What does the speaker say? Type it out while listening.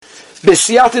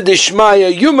B'siyata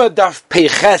Dishmaya Yuma Daf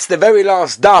Peiches, the very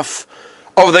last daf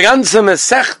of the ganze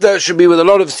Masechta should be with a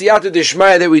lot of Siyata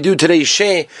Dishmaya that we do today's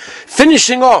Sheh,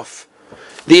 finishing off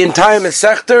the entire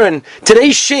Masechta. And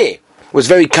today's Sheh was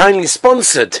very kindly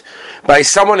sponsored by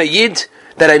someone, a Yid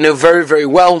that I know very, very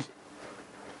well,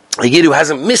 a Yid who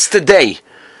hasn't missed a day,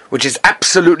 which is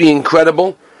absolutely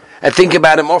incredible. I think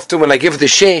about him often when I give the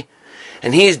Sheh,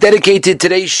 and he is dedicated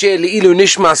today's Sheh Le'ilu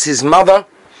Nishmas, his mother,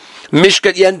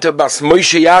 Mishkat Yenta Bas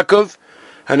Moshe Yaakov,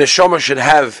 and Neshama should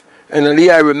have an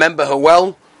Aliyah. I remember her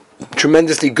well,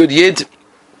 tremendously good Yid.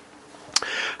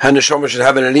 And Neshama should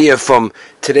have an Aliyah from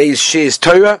today's Sheh's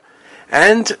Torah,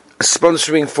 and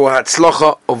sponsoring for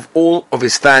Hatzlacha of all of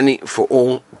his family for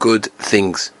all good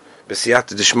things.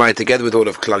 B'siyata D'shmaya, together with all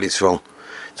of Klal Yisrael.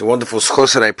 It's a wonderful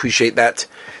schos, and I appreciate that.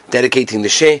 Dedicating the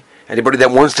Sheh. Anybody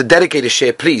that wants to dedicate a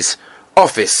Sheh, please,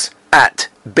 office at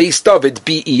Beis David,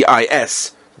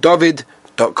 B-E-I-S,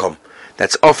 David.com.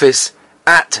 That's office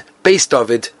at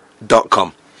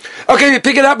BeisDavid.com. Okay, we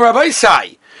pick it up, Rabbi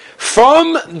Isai,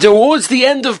 from towards the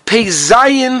end of Pei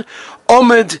Zayin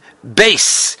Omid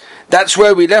Beis. That's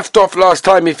where we left off last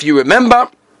time, if you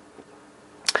remember.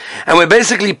 And we're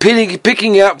basically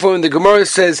picking it up from when the Gemara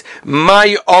says,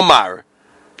 My Omar.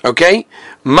 Okay?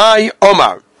 My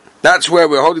Omar. That's where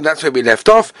we're holding, that's where we left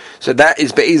off. So that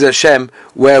is Be'ez Hashem,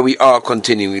 where we are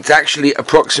continuing. It's actually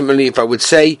approximately, if I would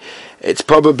say, it's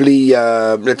probably,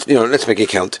 let's make a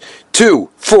count. 2,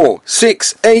 4,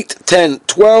 6, 8, 10,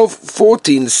 12,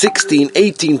 14, 16,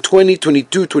 18, 20,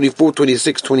 22, 24,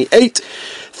 26, 28,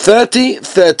 30,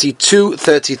 32,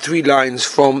 33 lines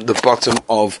from the bottom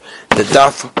of the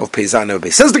daf of Peizano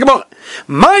Beis. Says the Gemara,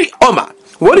 My Omar.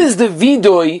 What is the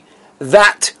vidoy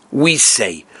that we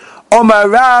say? Omar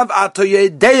Rav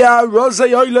Atoyedeya Rosa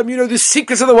Yoilam, you know the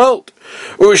secrets of the world.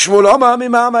 Ushmul Omar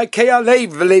Mimama Kea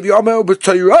Lev Levi Omar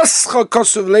Ubetoyrascha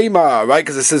Kosuv Leima, right?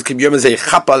 Because it says Kim Yom Zeh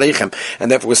Chapa Lechem, and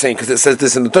therefore we're saying because it says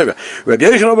this in the Torah. Rabbi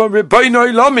Yochanan Omar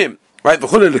Rebbeinu Lomim, right?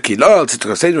 V'chulei Lekilal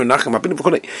Tzitrakasenu Nachem Apinu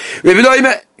V'chulei. Rabbi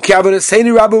Loime Ki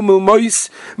Avonosenu Rabu Mulmois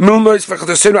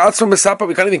V'chatosenu Atzma Mesapa.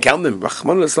 We can't even count them.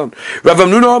 Rachman L'Islam. Rav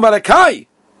Amnuna Omar Akai.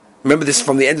 Remember this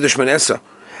from the end of the Shemona Esrei.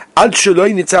 Until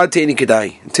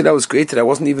I was created, I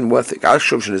wasn't even worth it. Now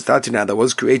that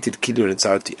was created, Kilu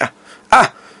Nitzarti.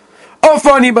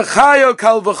 Ofani b'chayo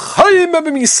kal v'chayim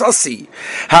b'misasi.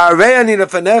 Ha'arei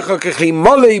lefanecha k'chli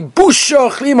molei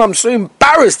busha chlim. I'm so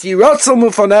embarrassed. Yiratzal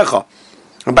mufanecha.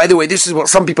 And by the way, this is what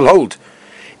some people hold.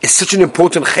 It's such an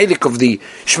important chelik of the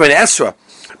Shemona Esrei,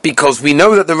 because we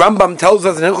know that the Rambam tells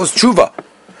us in Hilchos Tshuva,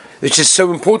 which is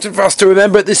so important for us to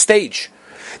remember at this stage,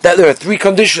 that there are 3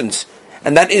 conditions.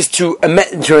 And that is to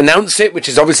announce it, which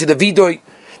is obviously the vidoy.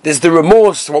 There's the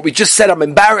remorse, what we just said, I'm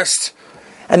embarrassed.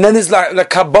 And then there's la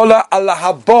Kabbalah Allah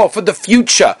Haba, for the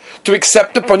future, to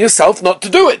accept upon yourself not to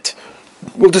do it.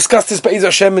 We'll discuss this Be'ez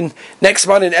Hashem in next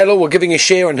month in Elul. We're giving a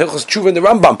share on Hilchos Tshuva in the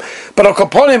Rambam. But Al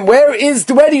Kaponim, where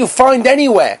do you find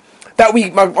anywhere that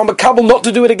I'm a Kabbal not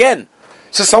to do it again?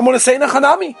 So someone is saying,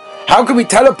 Nachanami, how can we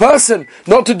tell a person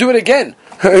not to do it again?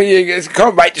 You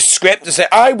can't write the script and say,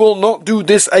 I will not do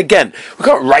this again. We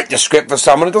can't write the script for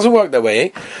someone. It doesn't work that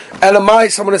way. Eh? Elamai,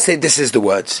 someone will say, this is the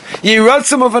words.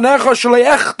 Yiratzim avanecha shalei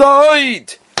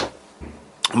echtoid.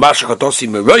 Mashachatosi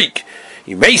meroik.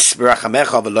 Yimeis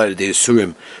berachamecha v'loy l'dei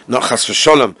Yisurim. Not chas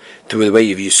v'sholem, to the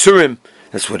way of Yisurim.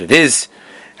 That's what it is.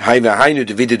 Hainu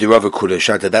the video the Rava kula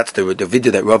shata. That's the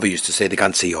video that Rava used to say the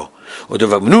ganze. Or the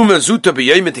Rav Nuna Zuta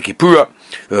b'yoyim Kippura.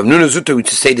 Rav Nuna Zuta used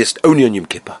to say this only on Yom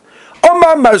Kippur.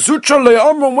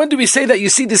 When do we say that? You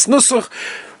see this nusach,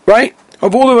 right?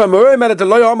 Of all of them,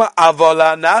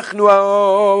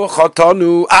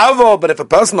 but if a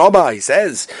person he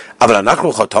says,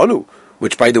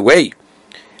 which by the way,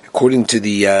 according to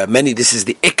the many, this is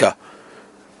the ikka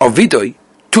of vidoy,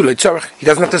 he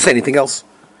doesn't have to say anything else.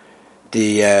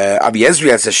 The Abi Ezri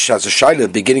has a shaila at the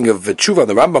beginning of Tshuva,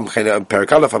 the Rambam,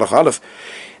 Perek Aleph, Halach Aleph.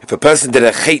 If a person did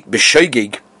a chet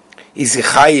b'shoigig, he's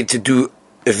chayav to do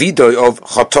a vidoy of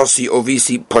chatosi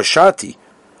ovisi poshati.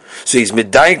 So he's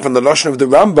medayik from the lashon of the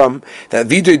Rambam that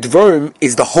vidoy dvorim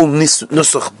is the whole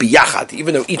nusach biyachad.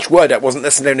 Even though each word that wasn't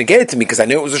necessarily negated to me because I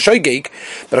know it was a shoygig,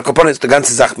 but a component is the ganze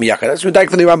zach biyachad. That's medayik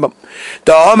from the Rambam.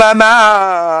 Da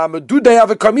mama medudei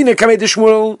ave kamine kamei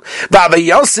deshmul ba'ave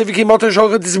Yosef kimot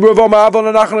shochet disbrovoma avon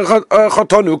anachon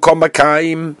chotonu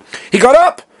komakaim. He got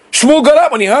up. Shmuel got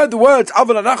up when he heard the words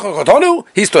avon anachon chotonu.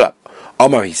 He stood up.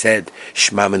 Omar, he said,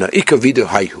 Shmamina Ika Vidoy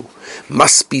Haihu.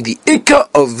 Must be the Ika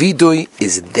of Vidoy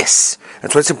is this.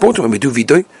 That's why it's important when we do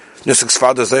Vidoy. Nusach's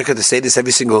father is to say this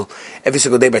every single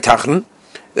day by Tachan.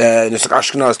 Nusach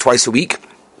Ashkenaz twice a week.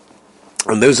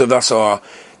 And those of us are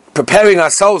preparing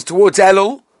ourselves towards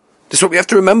Elul. This is what we have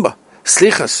to remember.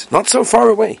 Slichas, not so far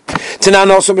away.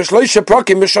 Tanan also Mishloisha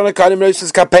Prokim Mishana Kanim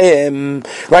Rosis Kapeim.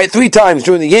 Right, 3 times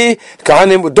during the year,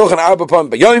 Kahanim would Duchan Arbapon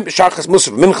by Yom, Shachas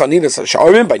Musaf Mincha Nilas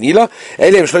Shaorim by Nila,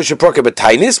 Elim Shloisha Prokim by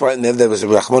Tainis, right, and then there was a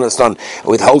Rachmanistan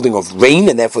withholding of rain,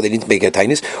 and therefore they didn't make a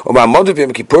Tainis. Or my Modav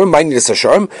Yom Kippurim by Nilas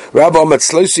Shaorim, Rabbi Ahmad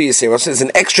Slosi Yisiros, there's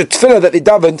an extra tefillah that they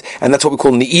davened, and that's what we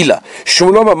call Ni'ila.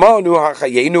 Shulama Manu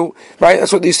HaChayenu, right,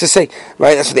 that's what they used to say,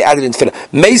 right, that's what they added in tefillah.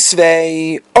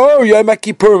 Meisvei, oh Yom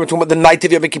Kippurim, we're talking about the night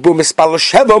of Yom Kippur, Mispal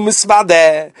Sheva,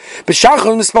 Misvadeh,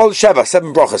 B'Shachal Mispal Sheva,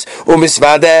 7 brachas,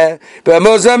 Misvadeh,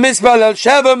 B'Moza Mispal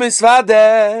Sheva,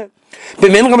 Misvadeh,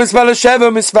 B'Mincha Mispal Sheva,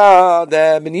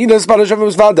 Misvadeh, B'Nila Mispal Sheva,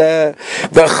 Misvadeh,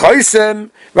 V'Choisem,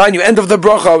 right, you end of the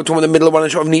bracha, we're talking about the middle one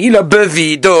of Ni'ila,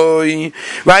 B'Vidoi,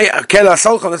 right, Kela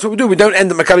Salchan, that's what we do, we don't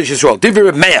end the Makadish Yisrael, Divir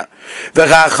of Meir,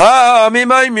 V'Chacha,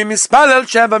 Mimayim, Mispal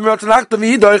Sheva, Mirotanach,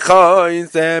 B'Vidoi,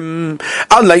 Choisem,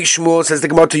 Alei Shmuel, says the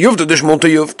Gemara to Yuvta, the Shmuel to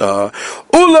Yuvta,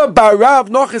 Ula Barav,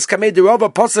 Nochis Kamei Derova,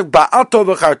 Posek Ba'ato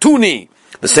V'Chartuni,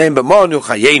 the same, but Ma'anu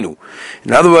Chayenu.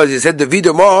 In other words, he said the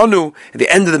video Ma'anu at the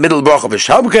end of the middle bracha of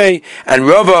Shabkei, and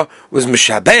Rava was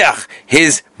Mishabeach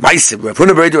his Maisib. Rav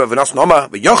Huna Beredu, Rav Anas Noma,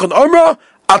 V'Yochon Omra,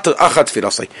 Ato Achat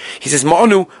Tfilasai. He says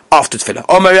Ma'anu after Tfilah.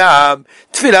 Omarab,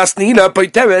 Tfilas Nila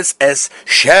Poiteres Es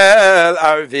Shel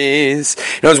Arvis.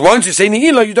 In other words, once you say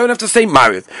Ni'ila, you don't have to say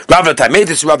Mariv. Rav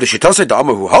Taimetis, Rav Shitosai, the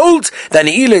Amar who holds, that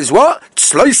Ni'ila is what?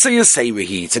 Tzloisei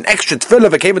Yiseirehi. It's an extra Tfilah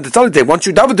that came at the Taliday. Once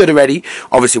you davened it already,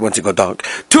 obviously once it got dark.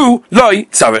 2, Loi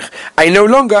Tzarech. I no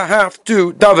longer have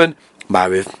to daven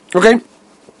Mariv. Okay?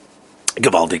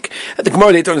 Gavaldik. The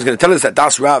Gemara later on is going to tell us that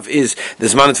Das Rav is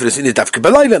this man for this in the Dafka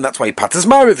Belayla, and that's why he patters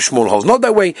Mariv. Shmuel holds not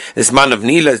that way. This man of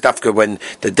Nila is Dafka when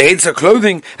the dates are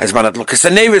clothing, as man at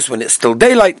Lukasaneris when it's still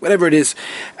daylight, whatever it is.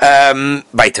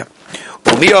 Baita.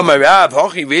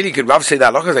 Really could Rav say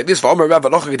that like this?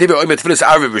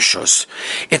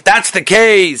 If that's the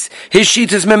case, his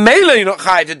sheet is memela, you're not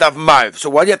chayiv to daven Mariv. So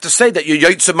why do you have to say that you're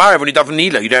yotze Mariv when you daven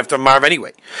Nila? You don't have to have Mariv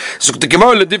anyway. So the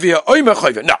Gemara ledivya oimer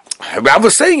chayiv. No, Rav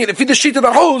was saying it. If he the sheet of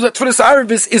the holes, that tefillas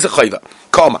Mariv is a chayiv.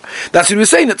 Comma. That's what he was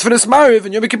saying. That tefillas Mariv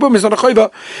and Yom Kippur is not a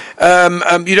chayiv.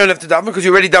 You don't have to daven because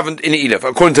you already davened in the Elif.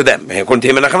 According to them, according to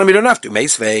him and Achanam, you don't have to.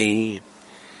 Meisvei.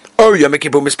 Oh, Yom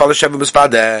Kippur Mispal Sheva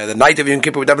Misvadeh. The night of Yom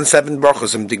Kippur we daven 7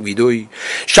 brachos and dig vidui.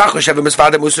 Shachar Sheva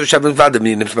Misvadeh, Musaf Sheva Misvadeh,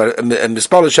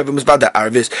 Mispal Sheva Misvadeh,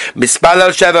 Arvis,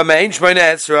 Mispal Sheva Mein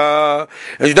Shmona Esra.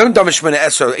 And you don't daven Shmona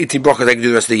Esra 18 brachos like you do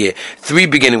the rest of the year. 3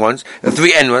 beginning ones, and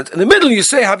 3 end ones. In the middle you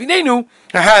say Havinenu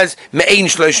has Mein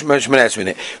Shmona Esra in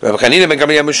it. Rabbi Chanina Ben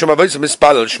Gamliel Mishum Avos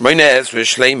Mispal Shmona Esra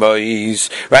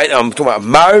Shleimois. Right? I'm talking about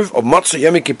Marv or Matzah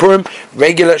Yom Kippurim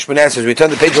regular Shmona Esra. We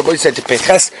turn the page. Rabbi said to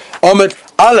Peches Ahmed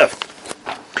Aleph.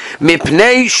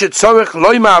 Mipnei shetzorech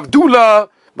loima Abdullah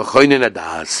b'choinen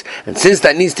adas. And since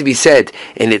that needs to be said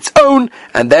in its own,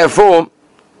 and therefore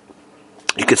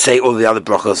you could say all the other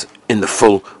brachos in the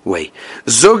full way.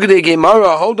 Zogde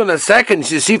Gemara, hold on a second.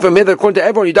 You see from here, according to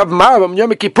everyone, you daven Marav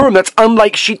Yom Kippurim. That's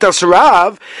unlike Shitas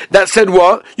Rav that said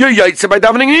what? You're yaitze by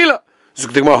davening Nila.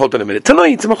 Zogde Gemara, hold on a minute.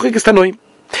 Tanoi, it's a machikas Tanoi.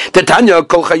 The Tanya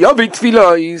kol chayovei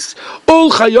tfilos,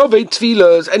 all chayovei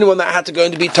tfilos. Anyone that had to go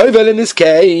and be tovel in this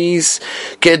case,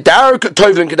 kedar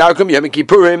tovel and kedarkum Yom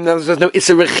Kippurim. There's no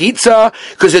issa rechitza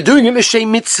because they're doing it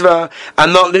l'shem mitzvah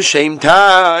and not l'shem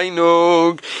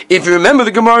tainug. If you remember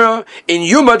the Gemara in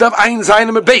Yuma Dav Ayin Zayin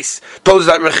Amud Beis, told us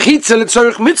that rechitza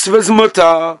l'tzorich mitzvah is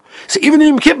mutar. So even in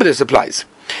Yom Kippur this applies.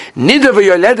 Nida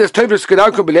v'yoledes tovel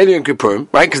kedarkum b'leil Yom Kippurim,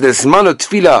 right? Because the zman of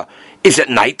tefillah is at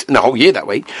night, and the whole year that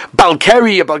way.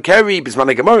 Balkari,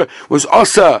 Bismana Gemara, was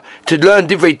also to learn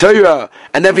Divrei Torah,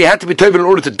 and therefore he had to be Tovel in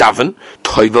order to daven.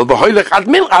 Tovel b'hoylech ad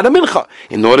mincha.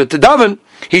 In order to daven,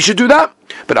 he should do that.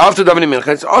 But after davening mincha,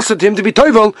 it's also to him to be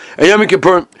Tovel a Yom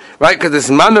Kippur, right? Because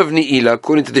this man of Ni'ila,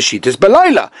 according to the sheet, is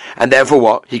Balayla, and therefore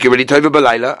what? He can really Tovel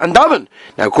Balayla and daven.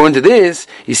 Now, according to this,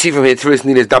 you see from here, Tfilas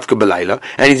Ni'ila is Dafka Balayla,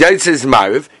 and his Yait says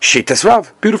Mariv, Shitas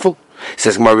Rav. Beautiful.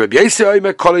 Says Rabbi Yosef,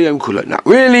 not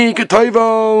really,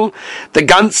 Ketoivel, the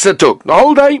ganze took the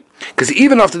whole day, because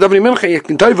even after davening mincha, you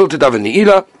can toivel to daven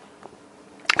Ni'ila,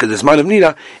 because this man of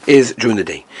Ni'ila is during the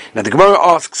day. Now the Gemara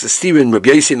asks Stephen, Rabbi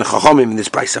Yosef, and the Chachamim in this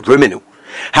price of Reminu.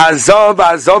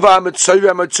 Hazava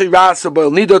Mitzora Mitzora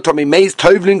Boil Nido Tommy Mays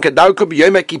Toivlin Kadauka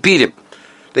B'Yom Kippurim.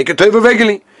 They can toivel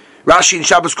regularly. Rashi in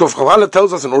Shabbos Kuf Chavala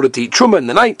tells us in order to eat Truma in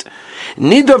the night.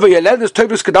 Nida v'yaledes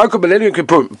toivus kedauka b'leil Yom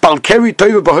Kippur. Balkeri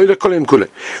toivu b'hoyle kolim kule.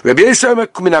 Rabbi Yisrael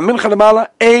min ha-mincha lamala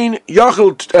ein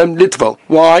yachil litval.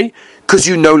 Why? Because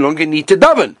you no longer need to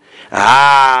daven.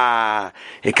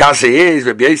 Hikasha is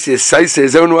Rabbi Yisrael says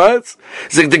his own words.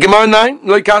 Zig the Gemara 9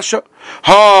 loy kasha.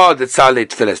 Ha the tzali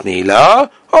tfilas nila.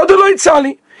 Ha the loy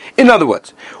tzali. In other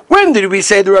words, When did we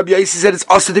say the Rabbi Yossi said it's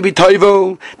also to be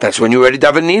toivel? That's when you already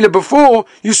davened Nila before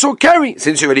you saw carry.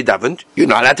 Since you already davened, you're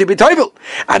not allowed to be toivel.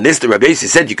 And this the Rabbi Yossi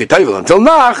said you could toivel until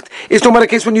Nacht. It's no matter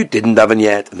case when you didn't daven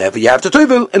yet, and therefore you have to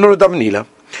toivel in order to daven Nila.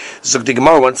 So the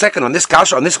Gemara, 1 second on this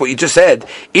kasha, on this what you just said.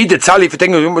 Either tzali for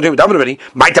taking daven already.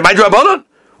 Might Rabbanon.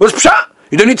 What's pshat?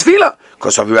 You don't need tefillah.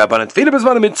 Because of your Rabbanan, tefillah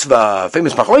bezmana mitzvah.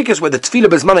 Famous machlokes where the tefillah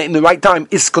bezmana in the right time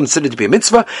is considered to be a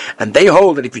mitzvah, and they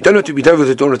hold that if you don't have to be toivel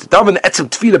to daven, etzem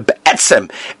tefillah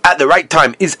be'etzem at the right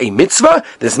time is a mitzvah.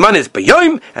 This man is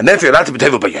b'yoim, and therefore you're allowed to be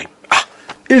toivel b'yoim.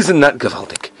 Isn't that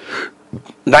gewaltig?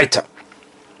 Naita.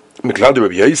 Miklad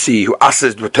Rabbi Yossi, who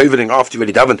asks the toveling after you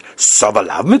already davened,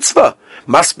 savalav mitzvah.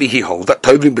 Must be he hold that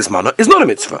toveling bismana is not a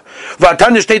mitzvah.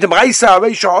 V'atanya steht im Reisa,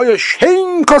 Reisha hoya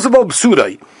shein kosovo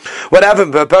b'sudai. What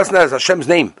happens if a person has Hashem's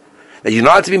name that you're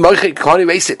not allowed to be moichik, you can't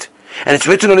erase it, and it's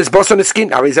written on his boss on his skin?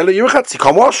 Arizelo yirchatz, he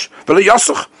can't wash. V'lo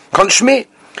yasuch, can't shmeh.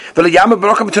 V'lo yama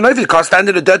b'nokam b'tonovel, he can't stand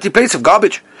in a dirty place of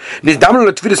garbage. Niz damar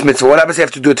lo tefillas mitzvah. What happens if you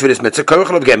have to do a tefillas mitzvah?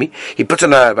 Koruch lo gemi. He puts on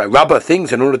rubber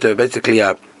things in order to basically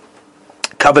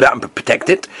cover that and protect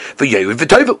it for Yovel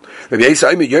V'Tovel. Rabbi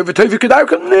Yisrael, Yovel V'Tovel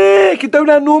Kedavka. Nah, you do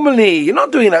that normally. You're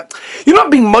not doing that. You're not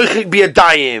being moichik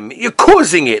b'yadayim. You're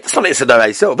causing it. It's not a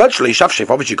Sedar. Virtually, Shavshef,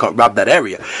 obviously you can't rub that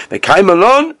area. They came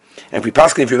along, and if we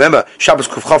pass, if you remember, Shabbos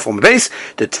Kufchaf from the base,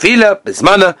 the Tefillah,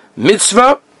 Bezmana,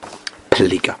 Mitzvah,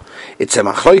 Pelika. It's a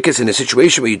machlokes in a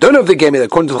situation where you don't have the gemi, that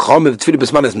according to the Chacham, the tefillah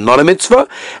b'sman is not a mitzvah,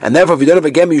 and therefore if you don't have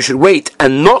a gemi, you should wait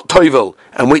and not toivel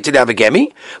and wait till you have a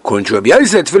gemi. According to Rabbi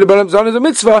Yossi, tefillah b'sman is a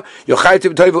mitzvah, you're chayav to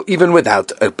be toivel even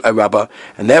without a rubber,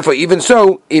 and therefore even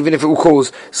so, even if it will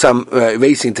cause some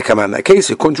erasing to come out in that case,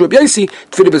 according to Rabbi Yossi,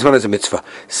 tefillah b'sman is a mitzvah.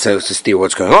 So to steer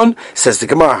what's going on, says the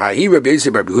Gemara, Hahi Rabbi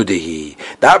Yossi Rabbi Hudahi.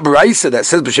 That b'raisa that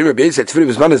says b'shem Rabbi Yossi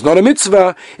tefillah b'sman is not a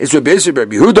mitzvah is Rabbi Yossi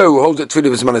Rabbi Huda, who holds that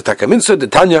tefillah b'sman is takaminsa. The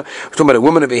Tanya, we're talking about a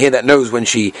woman over here that knows when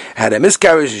she had a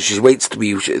miscarriage, and she waits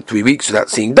 3 weeks without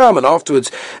seeing dam, and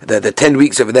afterwards the 10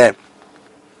 weeks over there,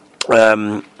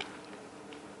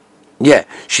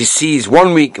 she sees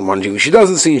 1 week and 1 week she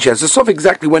doesn't see, and she has to solve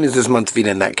exactly when is this month tefillah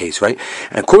in that case, right?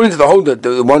 And according to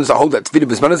the ones that hold that tefillah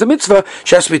b'zman is a mitzvah,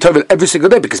 she has to be tovel every single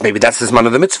day, because maybe that's the zman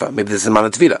of the mitzvah, maybe this is the zman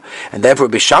of tefillah, and therefore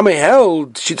Bishamay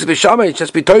held Shitz Bishamay, she has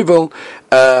to be tovel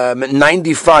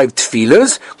 95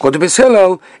 tefillahs. According to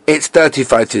Bishillel, it's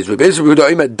 35 tefillahs.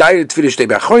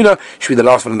 Should be the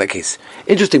last one in that case.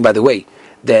 Interesting, by the way.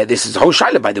 This is a whole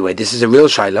shaila, by the way. This is a real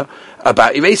shaila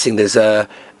about erasing. There's a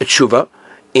tshuva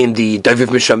in the Daviv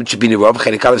Misham Chibini Rav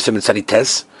Chelik Aleph Siman Tzadi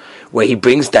Tes, where he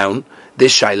brings down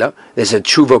this shaila. There's a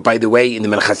tshuva, by the way, in the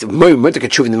Menachas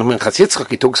Yitzchak.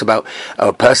 He talks about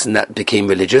a person that became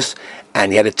religious,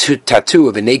 and he had a tattoo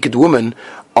of a naked woman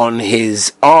on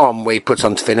his arm where he puts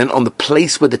on tefillin, on the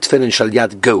place where the tefillin shal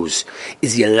yad goes.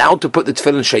 Is he allowed to put the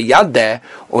tefillin shal yad there,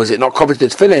 or is it not covered to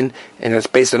the tefillin? And it's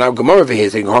based on our Gemara over here,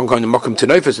 saying Hong Kong and Mokum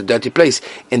Tenofus, a dirty place.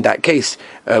 In that case,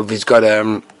 if he's got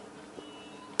a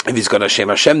Shem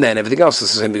Hashem there and everything else,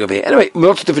 it's the same thing over here. Anyway,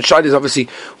 lots of different shaylas. Obviously,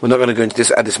 we're not going to go into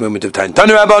this at this moment of time.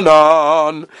 Tanu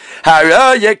Rabbanon,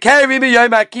 hara yekeri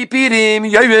b'yom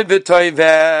ha'kipirim yoyed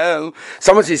v'toivel.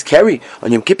 Someone says keri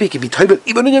on Yom Kippur, can be toivel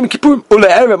even on Yom Kippurim.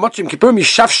 Ule'erev, much Yom Kippurim is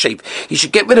shafshev. He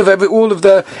should get rid of everything over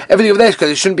there, because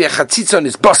there shouldn't be a chatzitza on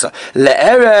his bossa.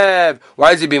 Le'erev,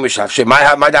 why is he being shafshev? Might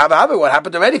have what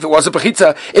happened already? If it was a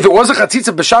b'chitza, if it was a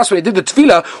chatzitza b'shas when he did the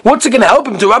tefillah, what's it going to help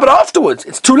him to rub it afterwards?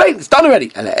 It's too late. It's done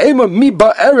already. Meaning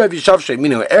Erev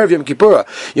Yom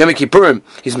Kippurim,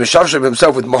 he's meshavshev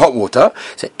himself with hot water.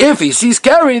 So if he sees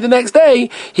Keri the next day,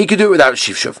 he could do it without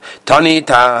shivshuv. Tani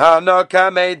Tahana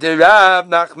Kamei de Rav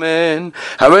Nachman.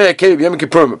 However, Keri Yom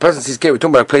Kippurim, a person sees Keri. We're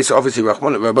talking about a place, obviously, we're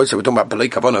talking about Belay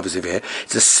Kavan, obviously here.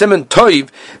 It's a simon toiv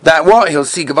that what he'll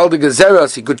see Gavaldi Gezerah,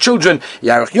 see good children.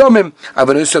 Yarach Yomim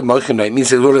Avanusa Malchinai. It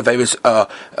means a lot of favors are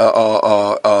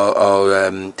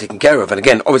taken care of, and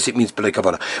again, obviously, it means Belay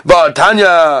Kavan. But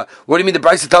Tanya. What do you mean the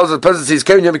Brisa tells us the person says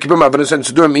Keren Yom Kippurim Avanos and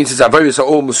Sudurim means his Avoros are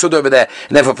all Musud over there,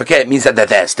 and therefore for it means that they're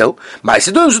there still. My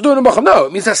Sudurim Macham, no,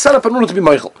 it means they're set up in order to be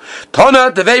Michael.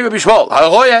 Tana Devei Rabbi Shmuel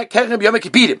Haroya Keren Yom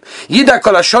Kippurim Yida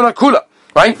Kol Hashana Kula.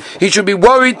 Right? He should be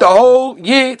worried the whole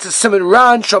year to Simon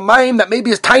Ran Shamayim that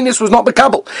maybe his tinus was not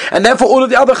Bekabel, and therefore all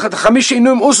of the other Chamish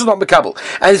Inum also not Bekabel,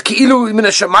 and his Ki'ilu Min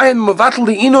Shamayim Muvatal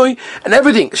Li Inoi and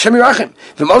everything Shemirachim.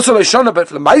 From also Lashana, but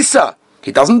from Maisa.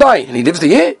 He doesn't die, and he lives the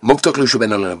year.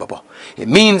 It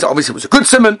means, obviously, it was a good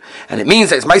simon, and it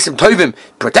means that his Maisim Tovim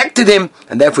protected him,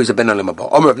 and therefore he's a Ben Olam Haba.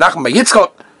 Omer of Nachman by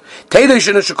Yitzchak.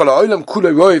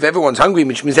 If everyone's hungry,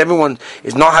 which means everyone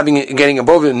is not getting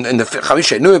involved in the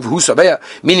Chamisha Nuev Husabeya,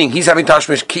 meaning he's having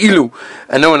Tashmish Ki'ilu,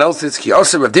 and no one else is Ki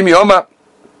Aser Rav Dimi Oma.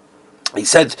 He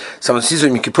said, someone sees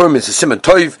Yom Kippurim is a simon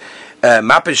Tov,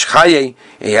 Mapish Chaye,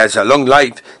 he has a long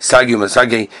life, Sagi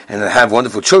Masagi, and have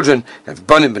wonderful children, have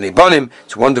Bonim B'nei Bonim.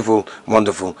 It's a wonderful,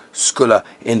 wonderful skula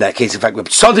in that case. In fact, what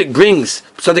Tzaddik brings,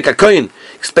 Tzaddik HaKohen,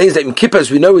 explains that in Kippur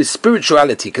we know is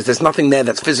spirituality, because there's nothing there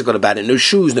that's physical about it. No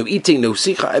shoes, no eating, no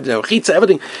sicha, no chitza,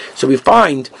 everything. So we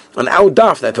find on our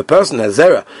daf that if a person has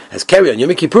zera, has carry on Yom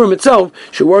Kippurim itself,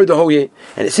 should worry the whole year.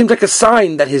 And it seems like a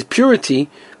sign that his purity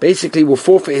basically will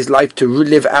forfeit his life to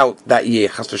live out that year.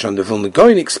 Chas v'shalom. The Vilna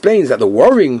Gaon explains that the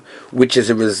worrying, which is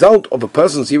a result of a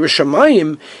person's Yirah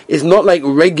Shamayim, is not like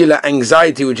regular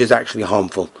anxiety, which is actually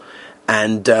harmful.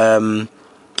 And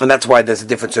that's why there's a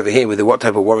difference over here with what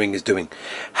type of worrying is doing.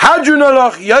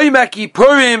 Hadrunalach Yom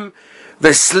Kippurim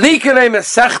V'slikanei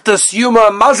Masechtas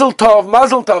Yuma, Mazel Tov,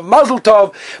 Mazel Tov, Mazel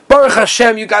Tov. Baruch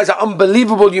Hashem, you guys are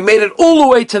unbelievable. You made it all the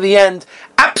way to the end.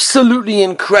 Absolutely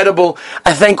incredible.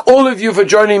 I thank all of you for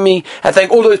joining me. I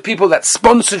thank all those people that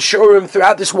sponsored Shurim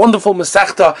throughout this wonderful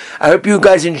Masechta. I hope you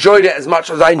guys enjoyed it as much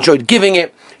as I enjoyed giving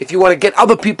it. If you want to get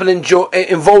other people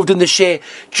involved in the share,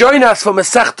 join us for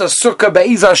Masechta Sukkah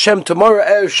Be'ez Hashem tomorrow,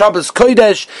 Erev Shabbos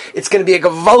Kodesh. It's going to be a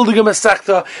gewaldige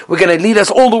Masechta. We're going to lead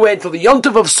us all the way until the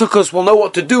Yontiv of Sukkos. We'll know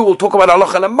what to do. We'll talk about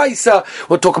Halacha L'Maisa.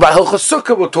 We'll talk about Hilchos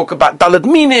Sukkah. We'll talk about Daled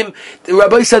Minim. The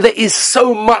Rabbi said there is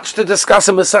so much to discuss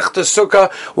in Masechta Sukkah.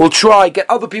 We'll try, get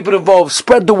other people involved,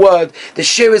 spread the word. The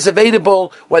share is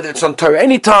available, whether it's on Torah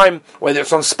Anytime, whether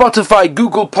it's on Spotify,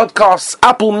 Google Podcasts,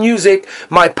 Apple Music,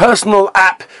 my personal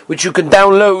app, which you can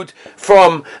download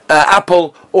from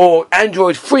Apple or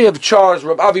Android free of charge,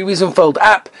 Rabbi Avi Wiesenfeld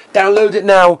app. Download it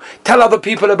now. Tell other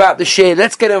people about the share.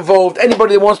 Let's get involved.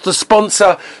 Anybody that wants to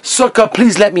sponsor Sukkah,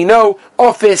 please let me know.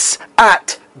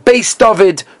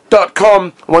 office@basedavid.com.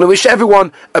 I want to wish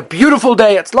everyone a beautiful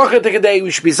day. It's Lachet day.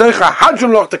 We should be Zocha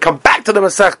Hadron Loch to come back to the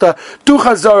Masechta, do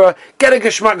Chazorah, get a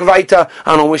Geschmack weiter,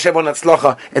 and I wish everyone that's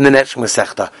Lacha in the next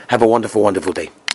Masechta. Have a wonderful, wonderful day.